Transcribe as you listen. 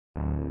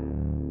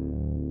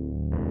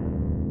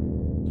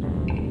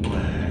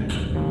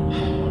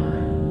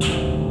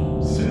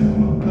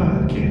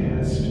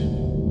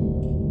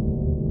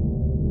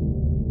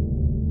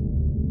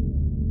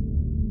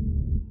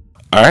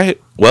All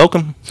right,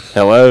 welcome.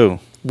 Hello.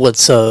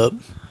 What's up?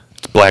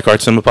 It's Black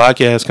Art Cinema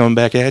Podcast coming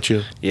back at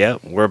you.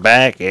 Yep, we're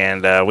back,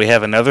 and we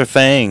have another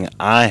thing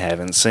I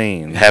haven't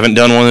seen. Haven't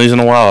done one of these in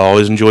a while. I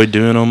always enjoyed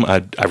doing them.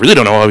 I really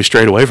don't know why we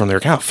strayed away from them. They're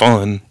kind of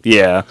fun.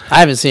 Yeah. I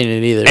haven't seen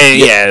it either.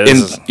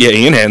 And,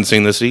 Ian hadn't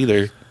seen this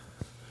either.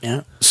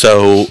 Yeah.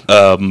 So,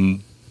 I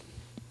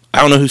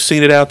don't know who's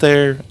seen it out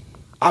there.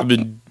 I've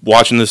been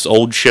watching this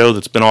old show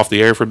that's been off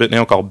the air for a bit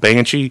now called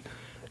Banshee,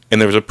 and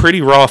there was a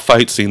pretty raw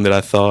fight scene that I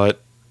thought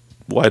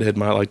Whitehead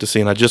might like to see,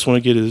 and I just want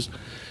to get his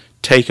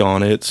take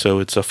on it. So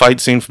it's a fight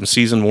scene from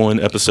season 1,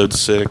 episode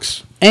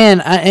 6.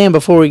 And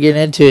before we get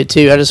into it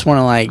too, I just want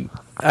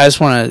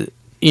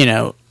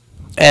to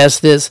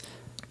ask this.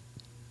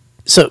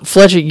 So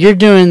Fletcher, you're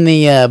doing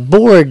the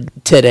board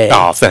today.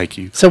 Oh, thank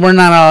you. So we're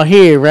not all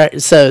here,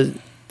 right? So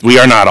We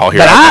are not all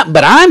here.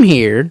 but I'm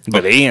here.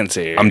 but Ian's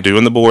here. I'm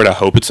doing the board. I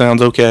hope it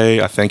sounds okay.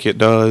 I think it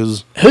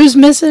does. Who's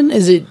missing?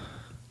 Is it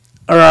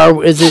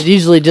is it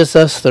usually just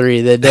us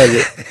three that does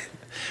it?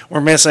 We're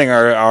missing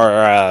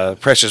our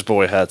precious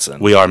boy Hudson.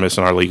 We are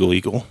missing our legal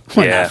eagle.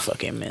 We're Yeah. not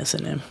fucking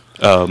missing him.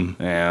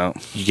 Yeah.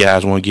 You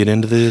guys want to get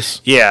into this?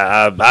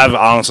 Yeah, I've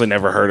honestly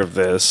never heard of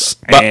this,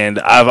 But- and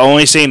I've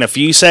only seen a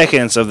few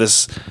seconds of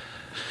this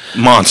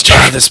Monster.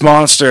 this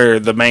monster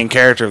the main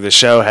character of the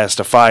show has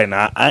to fight, and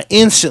I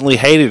instantly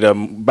hated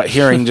him by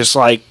hearing just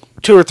like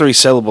 2 or 3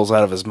 syllables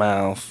out of his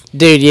mouth.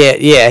 Dude,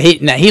 yeah.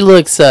 He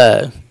looks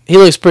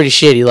pretty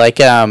shitty. Like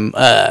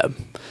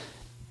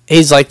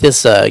he's like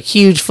this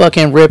huge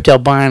fucking ripped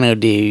albino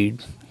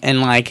dude,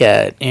 and like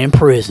in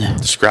prison,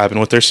 Describing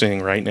what they're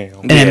seeing right now.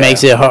 and it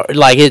makes it hard.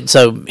 Like it,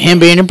 so him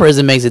being in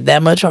prison makes it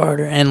that much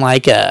harder, and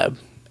like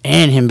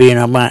and him being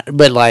albino,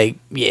 but like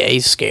yeah,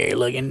 he's scary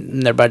looking.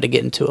 And they're about to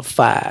get into a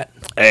fight.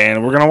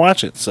 And we're gonna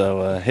watch it,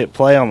 so hit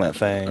play on that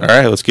thing. All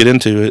right, let's get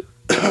into it.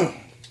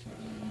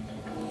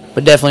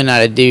 But definitely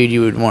not a dude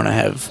you would want to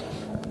have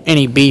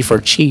any beef or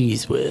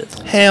cheese with.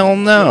 Hell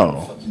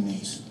no.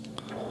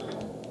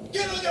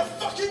 Get on your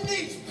fucking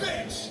knees,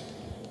 bitch!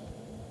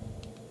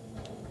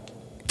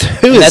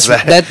 Who is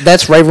That's that?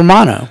 that's Ray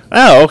Romano.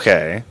 Oh,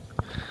 okay.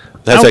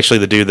 That's I- actually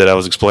the dude that I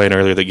was explaining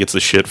earlier that gets the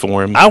shit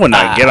for him. I would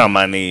not get on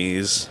my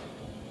knees.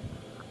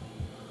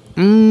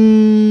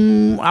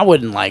 I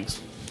wouldn't like.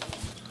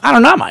 I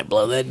don't know. I might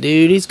blow that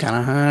dude. He's kind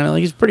of high. Like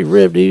he's pretty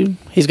ripped, dude.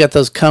 He's got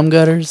those cum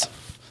gutters.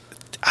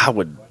 I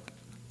would.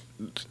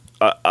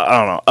 I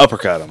don't know.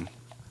 Uppercut him.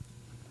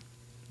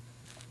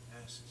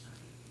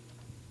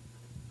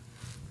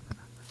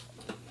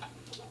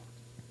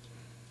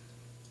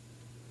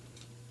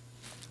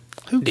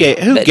 Who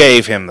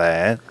gave him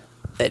that?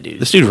 That dude.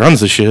 This dude runs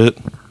the shit.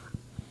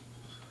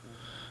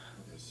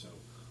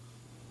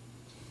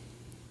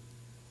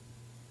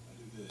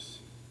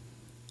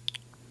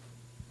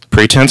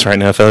 Pretty tense right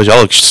now, fellas.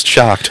 Y'all look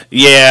shocked.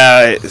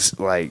 Yeah, it's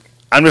like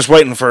I'm just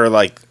waiting for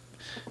like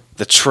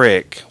the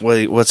trick.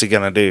 What's he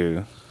gonna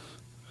do?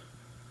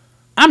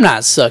 I'm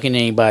not sucking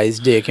anybody's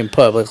dick in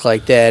public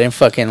like that and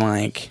fucking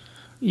like.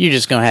 You're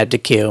just gonna have to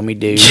kill me,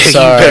 dude. You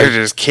Sorry. better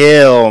just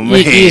kill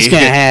me. You're just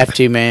gonna have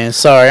to, man.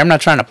 Sorry, I'm not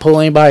trying to pull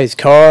anybody's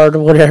card or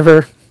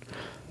whatever.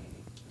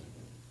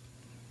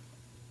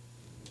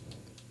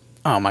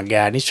 Oh my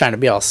god, he's trying to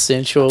be all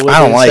sensual with I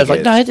don't it and like stuff.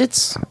 it. Like,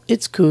 no,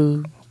 it's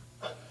cool.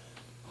 I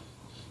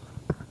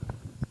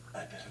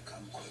better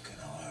come quick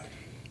and hard.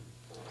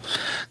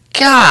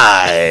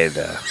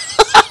 God.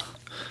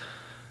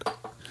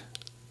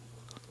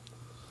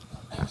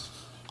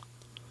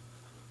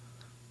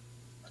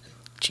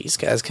 Jeez, this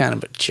guy's kind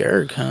of a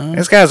jerk, huh?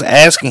 This guy's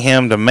asking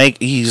him to make.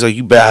 He's like,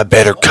 I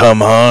better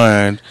come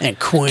on. And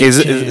Quinn. Is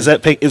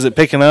it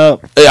picking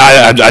up?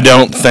 I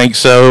don't think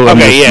so. I'm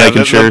just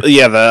making sure.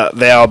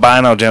 The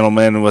albino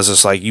gentleman was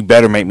just like, you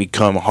better make me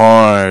come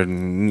hard,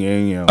 and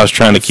you know, I was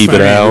trying to keep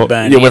it out.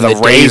 with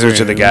a razor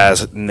to the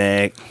guy's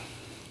neck.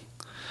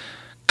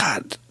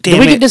 God damn Do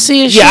we it! get to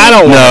see his Yeah, shit?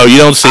 I don't. No, you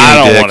don't see I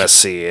any don't dick. want to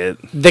see it.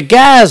 The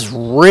guy's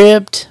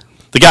ripped.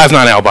 The guy's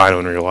not albino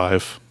in real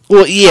life.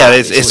 Well, yeah,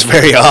 it's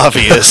very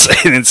obvious,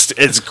 and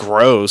it's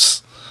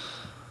gross.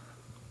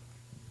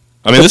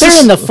 I mean, But this they're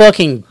is in the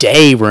fucking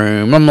day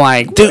room. I'm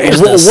like, Dude, where's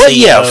the what?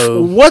 Yeah,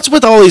 CO? what's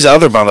with all these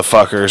other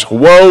motherfuckers?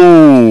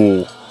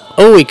 Whoa!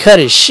 Oh, he cut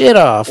his shit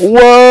off.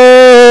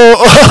 Whoa!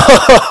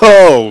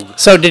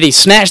 So did he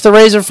snatch the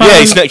razor from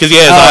him? because he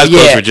had his Oh, eyes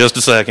closed yeah. for just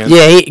a second.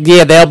 Yeah,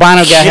 the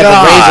albino guy had the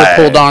God. razor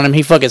pulled on him.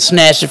 He fucking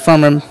snatched it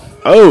from him.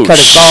 Oh, Cut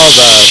his balls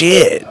off.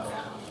 shit!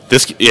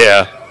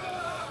 Yeah.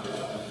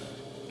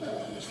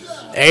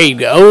 There you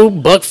go.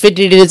 Buck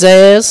 50'd his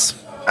ass.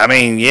 I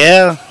mean,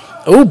 yeah.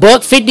 Oh,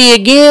 buck 50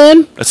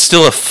 again. That's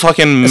still a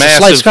fucking That's a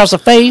slice massive. across the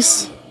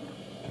face.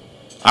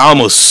 I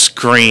almost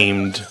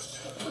screamed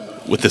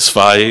with this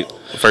fight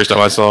the first time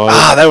I saw it.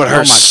 Ah, that would Oh hurt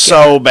my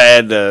so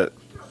bad to.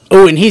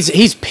 Oh, and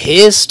he's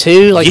pissed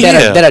too. Like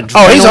Yeah. that adrenaline.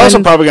 Oh, he's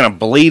also probably gonna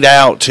bleed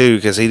out too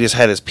because he just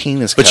had his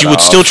penis. But cut you would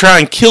off. still try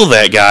and kill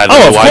that guy.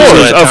 Oh, though, while you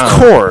still had of time.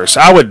 course.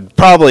 I would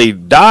probably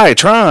die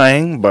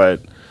trying,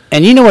 but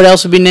And you know what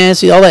else would be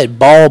nasty? All that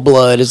ball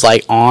blood is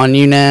like on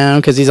you now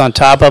because he's on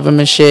top of him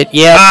and shit.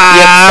 Yep,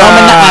 thumb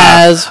in the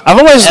eyes.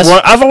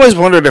 I've always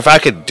wondered if I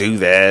could do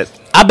that.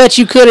 I bet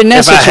you could in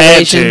that If I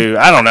had situation. to,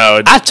 I don't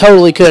know. I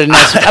totally could in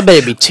that. I bet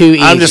it'd be too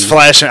easy. I'm just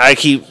flashing. I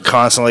keep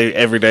constantly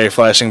every day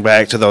flashing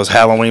back to those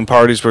Halloween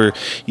parties where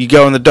you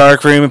go in the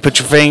dark room and put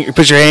your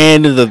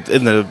hand in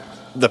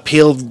the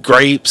peeled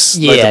grapes,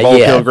 like Yeah, the bowl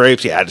yeah. peeled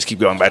grapes. Yeah, I just keep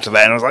going back to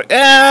that, and I was like,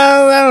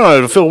 I don't know.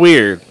 It'll feel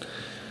weird.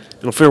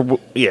 It'll feel,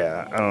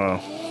 yeah, I don't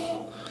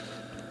know.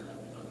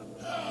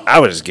 I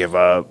would just give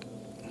up.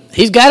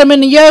 He's got him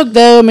in the yoke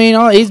though. I mean,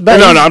 he's No,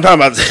 I'm talking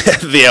about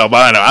the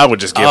albino. I would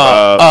just give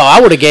up. Oh,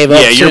 I would have gave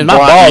up. Yeah, as you're soon as my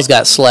blind. balls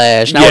got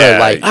slashed. And I would Yeah. have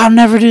like, I'll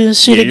never do this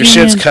shit Yeah, again. your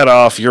shit's cut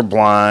off. You're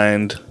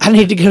blind. I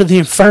need to go to the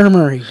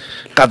infirmary.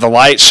 Got the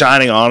light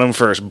shining on him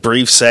for a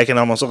brief second.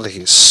 Almost looked like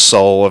his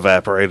soul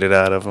evaporated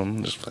out of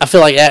him. I feel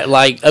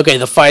like okay,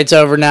 the fight's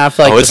over now. I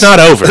feel like it's not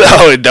over.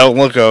 No, it don't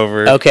look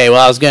over. Okay,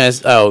 well I was gonna.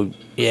 Oh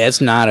yeah, it's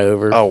not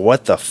over. Oh,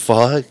 what the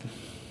fuck?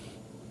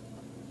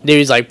 Dude,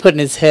 he's like putting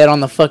his head on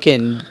the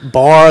fucking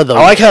bar. I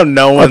like how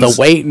no one's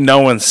the weight. no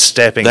one's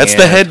stepping. That's in.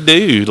 the head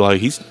dude. Like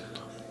he's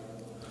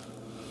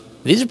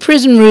These are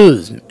prison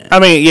rules. I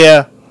mean,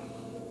 yeah.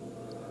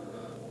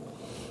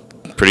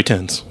 pretty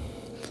tense.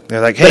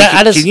 They're like, But hey,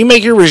 I just- can you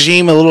make your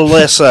regime a little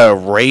less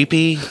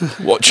rapey,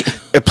 Watch.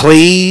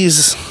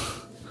 please?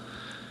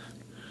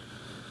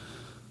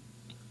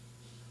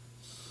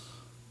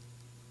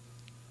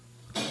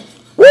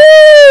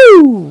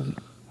 Woo!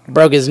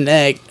 Broke his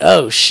neck.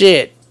 Oh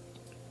shit.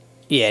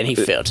 Yeah, and he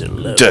fell to the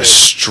low.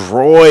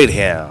 Destroyed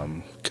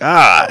him.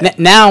 God,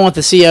 Now I want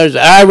the CEOs.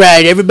 All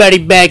right, everybody,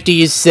 back to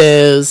your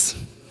cells.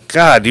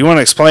 God. Do you want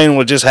to explain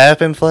what just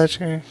happened,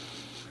 Fletcher?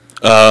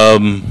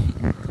 Hang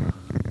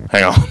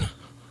on.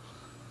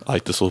 I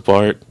like this little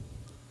part.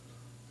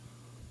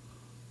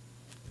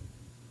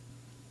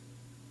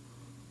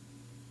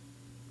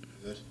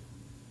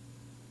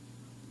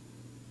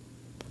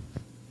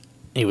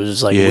 He was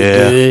just like, Yeah.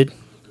 "We're good."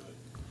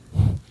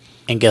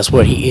 And guess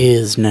what? He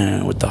is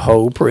now with the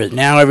whole prison.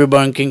 Now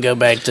everyone can go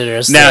back to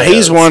their cells. Now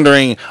he's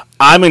wondering,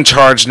 I'm in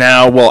charge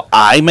now. Will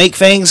I make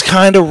things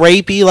kind of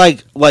rapey,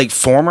 like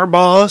former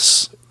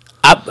boss?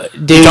 You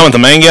Dude, talking about the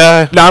main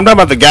guy? No, I'm talking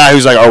about the guy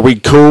who's like, "Are we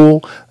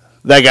cool?"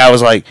 That guy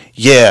was like,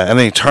 "Yeah," and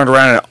then he turned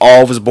around and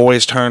all of his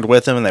boys turned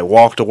with him and they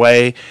walked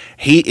away.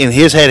 He in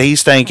his head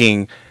he's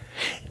thinking,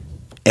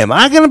 "Am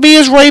I going to be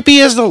as rapey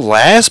as the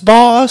last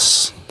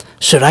boss?"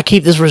 should I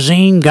keep this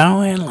regime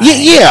going? Like,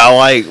 Yeah,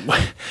 like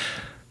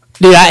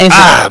dude,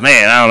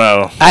 man, I don't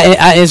know.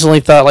 I instantly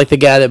thought like the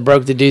guy that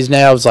broke the dude's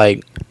neck. I was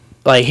like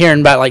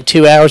hearing about like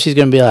 2 hours, he's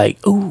gonna be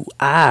like, "Ooh,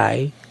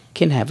 I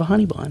can have a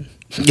honey bun."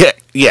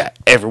 Yeah.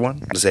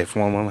 Everyone does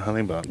everyone want a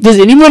honey bun? Does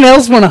anyone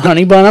else want a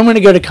honey bun? I'm gonna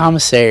go to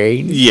commissary.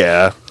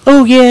 Yeah,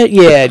 Oh yeah.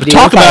 Dude,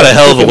 Talk about a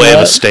hell of a way of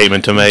a up.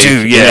 statement to make.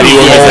 Dude, yeah. Any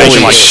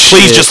organization Holy like, shit.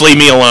 please just leave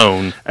me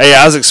alone. Hey,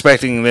 I was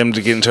expecting them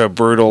to get into a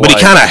brutal. But like,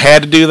 he kind of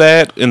had to do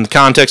that in the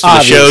context of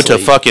the show to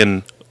Obviously.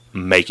 fucking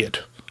make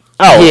it.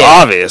 oh, Yeah.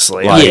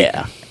 obviously, like,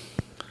 Yeah.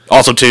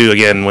 Also, too,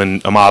 again,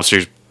 when a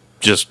mobster's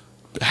just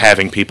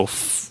having people,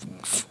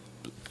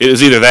 it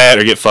was either that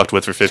or get fucked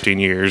with for 15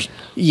 years.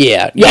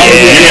 Yeah. You're gonna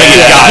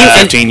get got in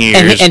And- 15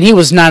 years. And he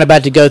was not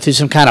about to go through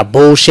some kind of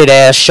bullshit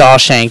ass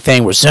Shawshank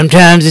thing where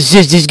sometimes it's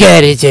just as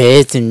good as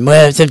it, and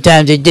well,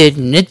 sometimes it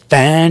didn't. It's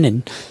fine,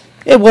 and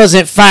it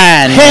wasn't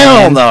fine.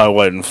 hell man. no, it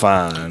wasn't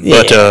fine.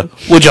 Yeah. But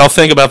what'd y'all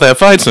think about that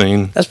fight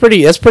scene? That's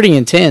pretty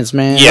intense,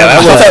 man. Yeah,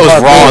 I thought that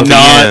was raw at the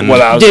not end. what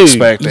I was Dude,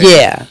 expecting.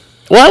 yeah.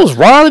 Well, it was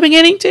raw at the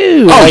beginning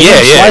too. Oh, Like, yeah,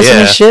 him yeah, slicing yeah.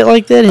 his shit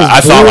like that. his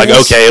I thought, like,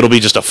 balls. okay, it'll be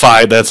just a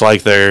fight. That's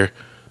like their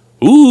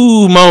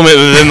ooh moment.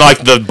 And then, like,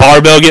 the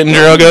barbell getting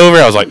drug over.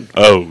 I was like,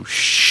 oh,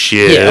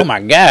 shit. Yeah. Oh my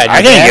god. I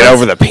you can't get guys.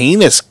 over the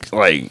penis.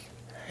 Like,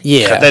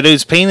 Yeah. cut that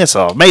dude's penis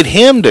off. Made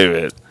him do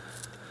it.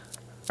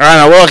 All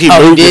right, well, he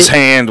Oh, he moved his did?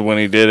 hand when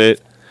he did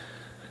it.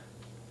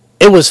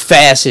 It was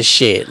fast as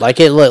shit. Like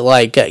it looked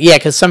like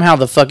because somehow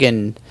the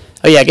fucking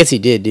I guess he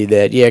did do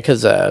that. Yeah,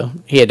 because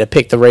he had to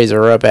pick the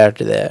razor up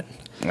after that.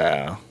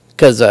 No.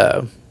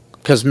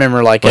 Because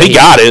remember like Well, he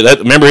got it.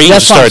 Remember, he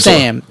That's just what I'm started.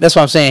 saying. That's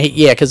what I'm saying.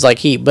 Because like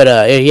he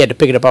had to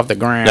pick it up off the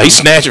ground. He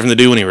snatched it from the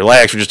dude when he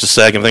relaxed for just a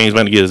second. I think he's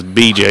about to get his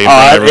BJ in front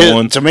Uh, of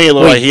everyone. to me, it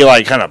looked like he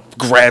like kind of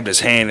grabbed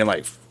his hand and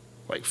like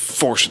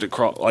forced it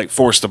across, like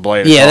forced the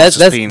blade. Yeah, across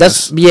that's his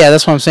penis.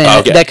 that's what I'm saying.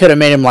 Okay. That could have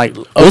made him like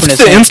open What's his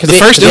the, hand. the first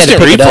 'cause he had to instant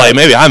pick it up. replay?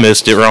 Maybe I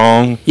missed it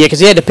wrong. Yeah, because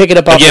he had to pick it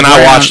up off Again, the I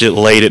ground. watched it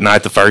late at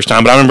night the first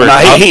time, but I remember.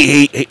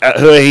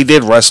 No, he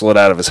did wrestle it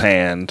out of his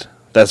hand.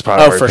 That's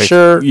probably Oh, where he for picked-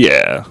 sure?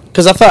 Yeah.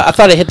 Because I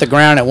thought it hit the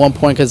ground at one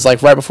point. Because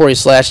like right before he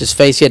slashed his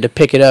face, he had to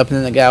pick it up, and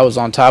then the guy was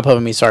on top of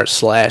him. He started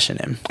slashing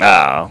him.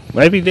 Oh,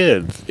 maybe he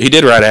did. He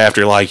did right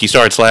after. Like, he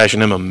started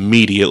slashing him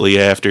immediately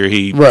after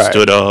he Right.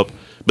 stood up.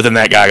 But then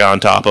that guy got on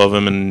top of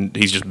him, and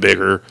he's just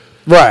bigger.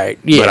 Right.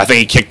 Yeah. But I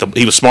think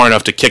he was smart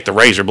enough to kick the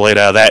razor blade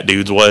out of that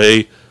dude's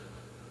way.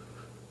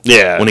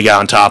 Yeah. When he got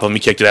on top of him, he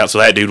kicked it out so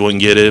that dude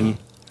wouldn't get him.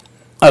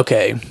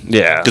 Okay.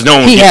 yeah. Because no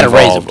one was He had a getting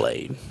razor involved.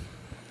 blade.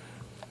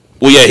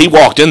 Well, yeah, he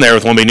walked in there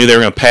with one, but he knew they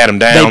were going to pat him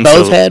They down.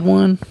 both so had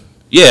one.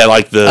 Yeah,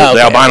 like the Okay.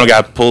 albino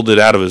guy pulled it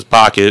out of his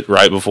pocket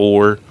right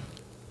before.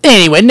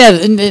 Anyway,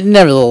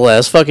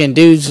 nevertheless, fucking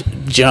dude's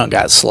junk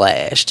got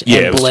slashed Yeah,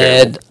 it and was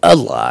bled a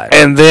lot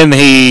And then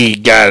he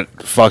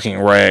got fucking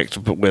wrecked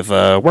with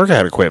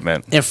workout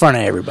equipment, in front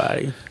of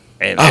everybody.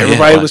 and Oh, yeah,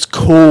 everybody like- was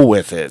cool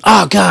with it.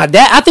 Oh God,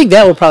 I think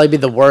that would probably be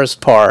the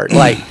worst part.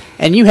 Like,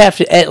 and you have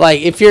to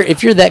like if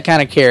you're that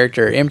kind of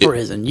character in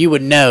prison, you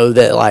would know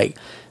that like,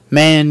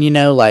 man,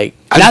 like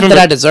I not that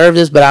remember- I deserve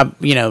this,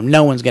 but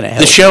no one's gonna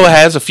help. The show me.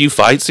 has a few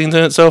fight scenes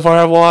in it so far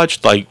I've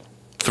watched. Like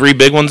 3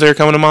 big ones there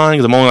coming to mind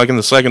because I'm only like in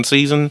the 2nd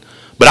season.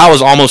 But I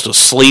was almost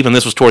asleep, and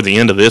this was toward the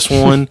end of this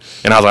one.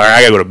 And I was like, all right,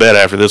 I gotta go to bed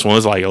after this one.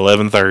 It's like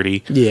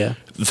 11:30. Yeah.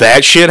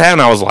 That shit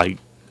happened. I was like,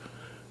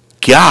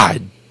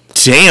 God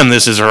damn,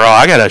 this is raw.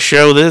 I gotta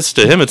show this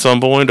to him at some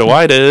point, to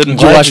Whitehead.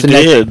 Did you watch the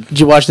next? Did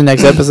you watch the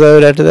next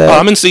episode after that? Oh,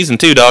 I'm in season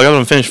 2, dog. I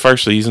haven't finished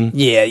first season.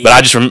 Yeah, But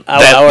I just I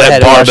that would've had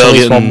to watch at barbell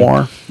least one getting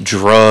more.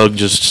 drug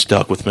just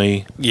stuck with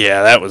me,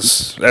 Yeah, that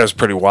was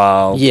pretty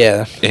wild.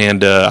 Yeah.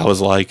 and I was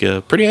like,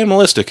 pretty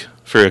animalistic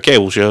for a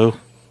cable show.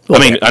 I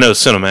mean, I know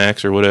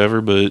Cinemax or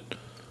whatever, but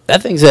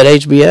That thing's at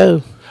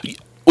HBO.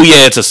 well,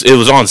 yeah, it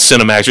was on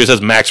Cinemax. It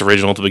says Max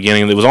Original at the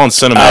beginning. It was on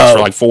Cinemax Oh. for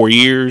like 4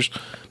 years,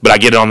 but I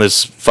get it on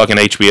this fucking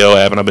HBO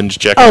app, and I've been just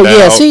checking Oh it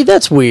yeah, out. see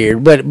that's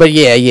weird, but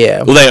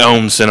yeah. Well, they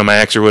own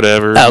Cinemax or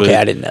whatever. Okay, but,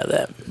 I didn't know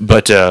that.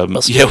 But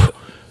yeah,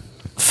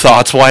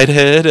 thoughts,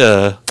 Whitehead?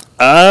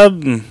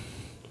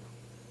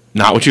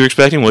 Not what you were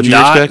expecting. What you were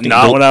expecting?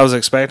 Not what I was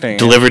expecting.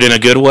 Delivered in a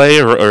good way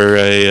or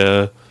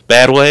a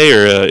bad way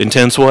or a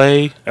intense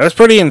way. It was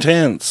pretty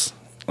intense.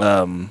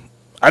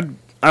 I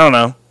don't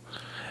know.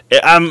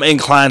 I'm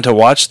inclined to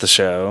watch the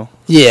show.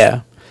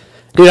 Yeah.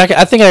 Dude,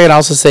 I think I can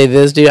also say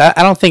this, dude. I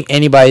don't think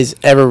anybody's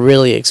ever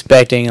really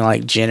expecting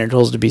like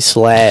genitals to be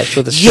slashed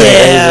with a straight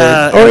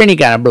Yeah. razor or any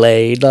kind of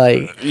blade.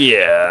 Like,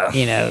 Yeah.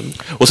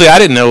 Well, see, I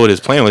didn't know what his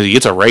plan was. He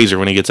gets a razor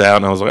when he gets out,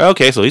 and I was like,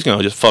 okay, so he's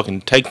gonna just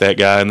fucking take that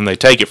guy, and then they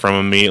take it from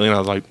him immediately, and I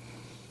was like,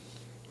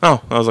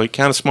 oh, I was like,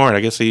 kind of smart. I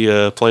guess he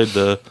played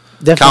the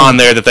Definitely. con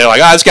there that they're like,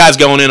 this guy's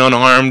going in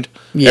unarmed.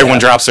 Yeah. Everyone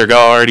drops their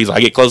guard. He's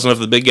like, get close enough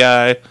to the big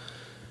guy,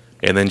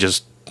 and then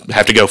just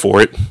have to go for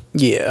it.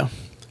 yeah.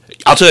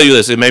 I'll tell you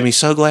this: it made me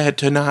so glad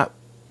to not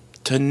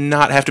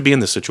have to be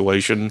in this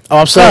situation. Oh,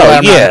 I'm so glad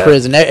I'm not yeah. in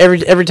prison.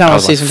 Every time I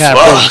was see like, some kind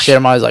of prison fuck. shit,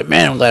 I'm always like,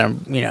 man, I'm glad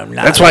I'm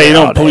not. That's why you here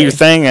don't all pull day. your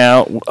thing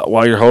out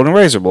while you're holding a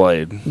razor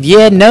blade.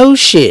 Yeah, no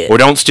shit. Or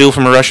don't steal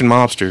from a Russian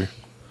mobster,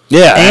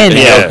 Yeah. And-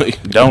 yeah.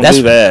 Don't That's-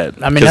 do that.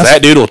 I mean, because that's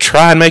that dude will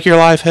try and make your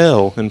life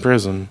hell in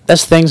prison.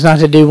 that's things not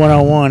to do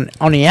 101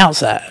 on the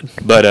outside.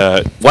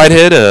 But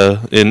Whitehead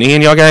and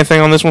Ian, y'all got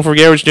anything on this one for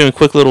Gary? We're just doing a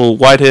quick little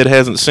Whitehead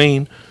hasn't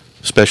seen.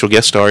 Special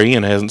guest star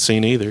Ian hasn't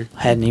seen either.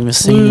 Hadn't even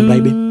seen it,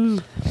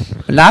 baby.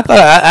 But no, I thought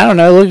I don't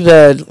know. It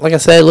looked like I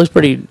said, it looked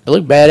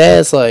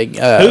badass. Like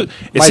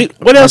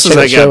What else has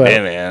might that check the show guy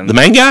out. been in? The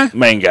main guy?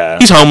 main guy.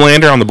 He's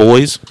Homelander on The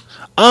Boys.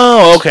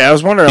 Oh, okay. I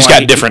was wondering. He's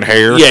got different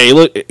hair. Yeah,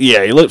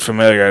 he looked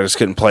familiar. I just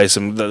couldn't place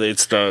him.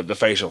 It's the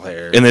facial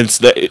hair. And then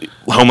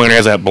Homelander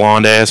has that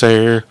blonde ass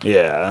hair.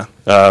 Yeah.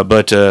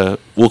 But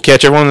we'll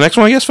catch everyone on the next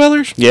one, I guess,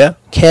 fellers. Yeah.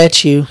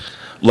 Catch you.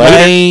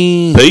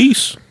 Later. Bye.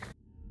 Peace.